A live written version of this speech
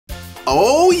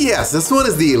Oh yes, this one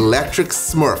is the electric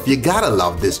Smurf. You gotta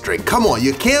love this drink. Come on,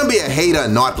 you can't be a hater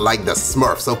and not like the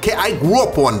Smurfs, okay? I grew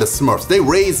up on the Smurfs. They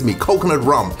raised me. Coconut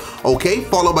rum, okay?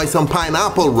 Followed by some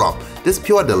pineapple rum. This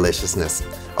pure deliciousness,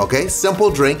 okay? Simple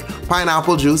drink.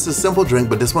 Pineapple juice is simple drink,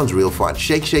 but this one's real fun.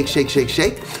 Shake, shake, shake, shake,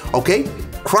 shake, okay?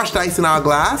 Crushed ice in our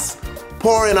glass.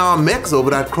 Pour in our mix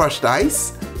over that crushed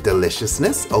ice.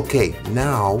 Deliciousness. Okay,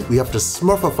 now we have to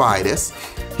Smurfify this.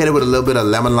 Hit it with a little bit of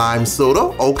lemon lime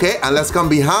soda. Okay, and let's come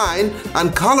behind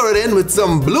and color it in with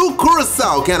some blue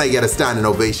curacao. Can I get a standing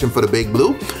ovation for the big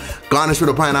blue? Garnish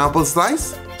with a pineapple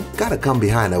slice. Gotta come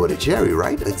behind that with a cherry,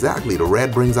 right? Exactly, the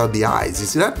red brings out the eyes. You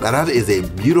see that? Now that is a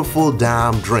beautiful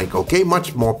damn drink, okay?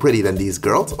 Much more pretty than these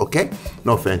girls, okay?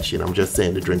 No offense, Sheen, I'm just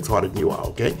saying the drink's hotter than you are,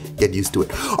 okay? Get used to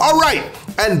it. All right,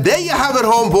 and there you have it,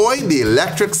 homeboy, the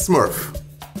electric Smurf.